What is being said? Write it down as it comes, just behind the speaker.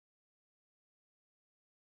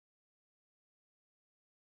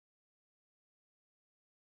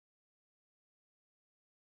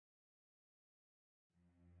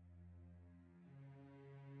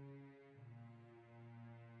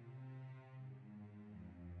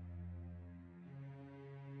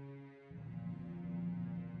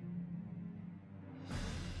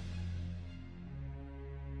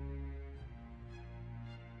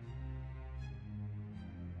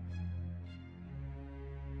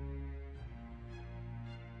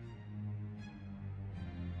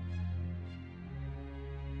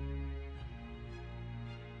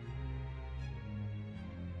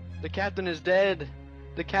The captain is dead.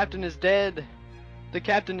 The captain is dead. The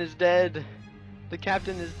captain is dead. The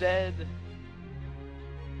captain is dead.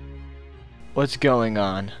 What's going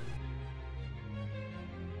on?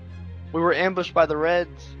 We were ambushed by the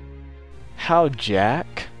Reds. How,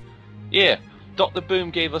 Jack? Yeah, Dr.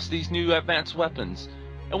 Boom gave us these new advanced weapons,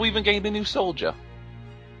 and we even gained a new soldier.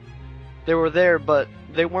 They were there, but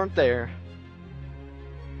they weren't there.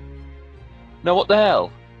 Now what the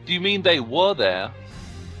hell? Do you mean they were there,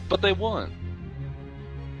 but they weren't?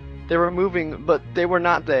 They were moving, but they were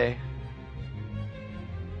not they.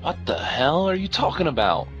 What the hell are you talking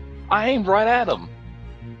about? I aimed right at them.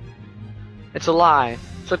 It's a lie.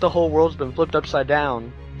 It's like the whole world's been flipped upside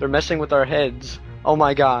down. They're messing with our heads. Oh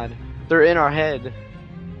my god. They're in our head.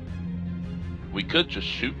 We could just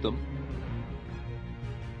shoot them.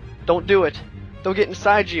 Don't do it. They'll get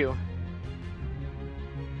inside you.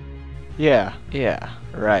 Yeah,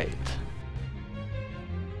 right.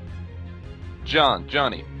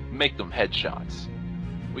 Johnny, make them headshots.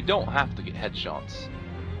 We don't have to get headshots.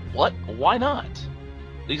 What? Why not?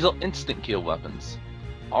 These are instant kill weapons.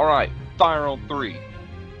 Alright, fire on 3.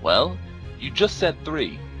 Well, you just said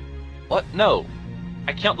 3. What? No.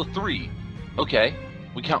 I count the 3. Okay,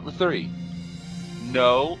 we count the 3.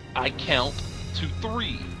 No, I count to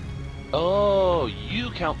 3. Oh,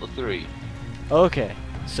 you count the 3. Okay,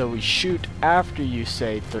 so we shoot after you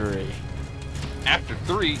say 3. After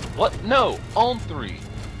 3? What? No, on 3.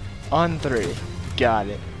 On 3. Got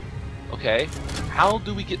it. Okay, how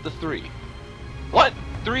do we get the 3? What?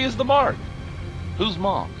 3 is the mark. Who's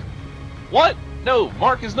Mark? What? No,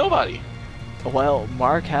 Mark is nobody. Well,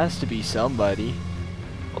 Mark has to be somebody.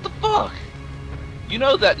 What the fuck? You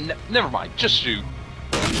know that. Never mind. Just shoot.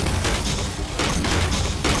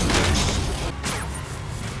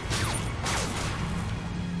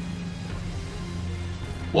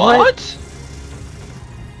 What?